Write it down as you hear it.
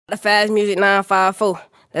The fast music 954.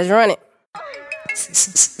 Let's run it.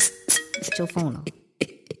 Get your phone on.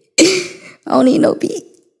 I don't need no beat.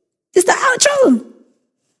 It's the outro.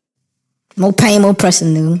 More pain, more pressure,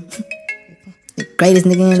 nigga. The greatest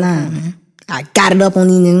nigga in line, man. I got it up on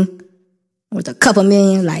these niggas. With a couple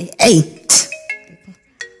million, like, hey.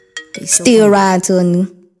 They still ride to a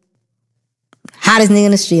nigga. Hottest nigga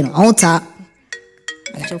in the street, I'm on top.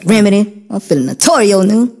 I got remedy. I'm feeling notorious,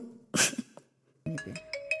 nigga.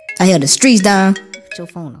 I held the streets down. Put your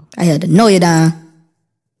phone on. I held the know you down.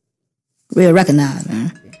 Real recognize,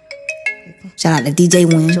 man. Shout out to DJ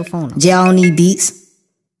Win. Put your phone on. J on these beats.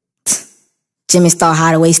 Jimmy Star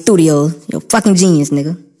Hideaway Studios. You're fucking genius,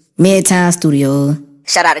 nigga. Midtown Studios.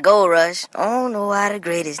 Shout out to Gold Rush. I don't know why the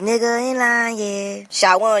greatest nigga in line, yeah.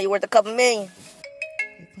 Shot one, you worth a couple million.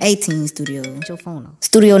 18 Studio. Put your phone on.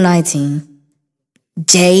 Studio 19.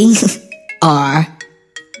 J R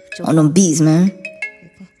on them beats, man.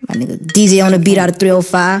 My nigga DJ on the beat out of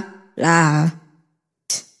 305. Live.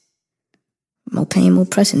 More pain, more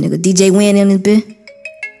pressure, nigga. DJ Win in this bitch.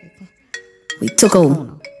 We took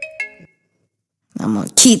over. I'm gonna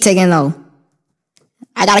keep taking over.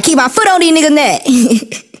 I gotta keep my foot on these niggas' neck.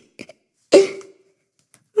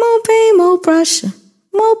 More pain, more pressure.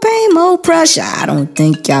 More pain, more pressure. I don't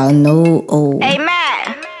think y'all know. Oh. Hey,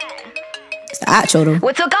 Matt. It's the outro, though.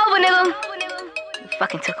 What took over, nigga?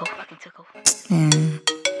 Fucking took over. Man,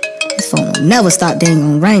 this phone will never stop dang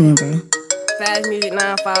on ringing, bro. Fast music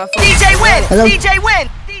 954. DJ Win! Hello? DJ Win!